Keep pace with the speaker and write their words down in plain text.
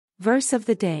Verse of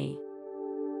the day.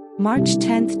 March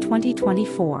 10,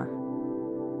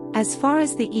 2024. As far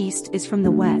as the east is from the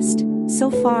west,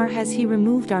 so far has he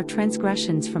removed our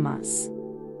transgressions from us.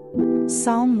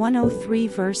 Psalm 103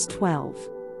 verse 12.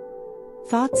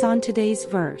 Thoughts on today's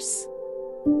verse.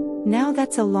 Now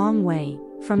that's a long way,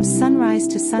 from sunrise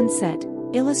to sunset,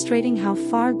 illustrating how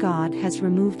far God has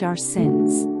removed our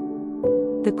sins.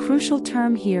 The crucial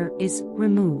term here is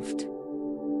removed.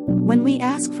 When we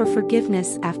ask for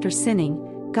forgiveness after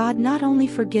sinning, God not only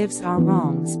forgives our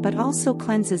wrongs but also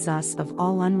cleanses us of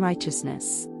all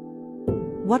unrighteousness.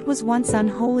 What was once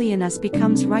unholy in us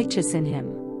becomes righteous in Him.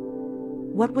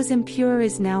 What was impure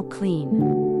is now clean.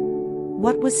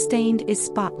 What was stained is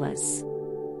spotless.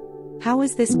 How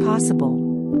is this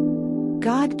possible?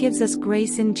 God gives us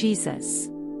grace in Jesus.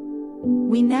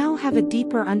 We now have a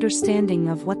deeper understanding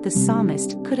of what the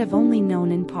psalmist could have only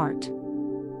known in part.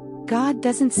 God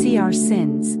doesn't see our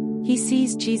sins, He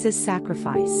sees Jesus'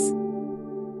 sacrifice.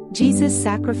 Jesus'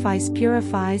 sacrifice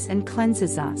purifies and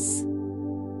cleanses us.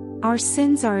 Our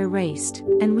sins are erased,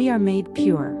 and we are made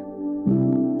pure.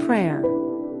 Prayer.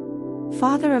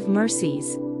 Father of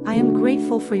mercies, I am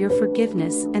grateful for your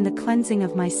forgiveness and the cleansing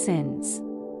of my sins.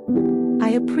 I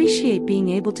appreciate being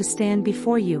able to stand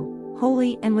before you,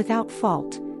 holy and without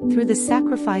fault, through the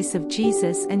sacrifice of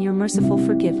Jesus and your merciful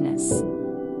forgiveness.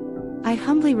 I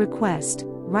humbly request,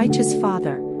 righteous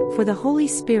Father, for the Holy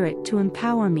Spirit to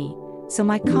empower me, so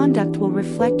my conduct will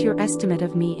reflect your estimate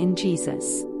of me in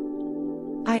Jesus.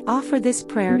 I offer this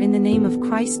prayer in the name of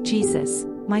Christ Jesus,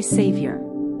 my Savior.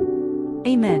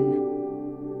 Amen.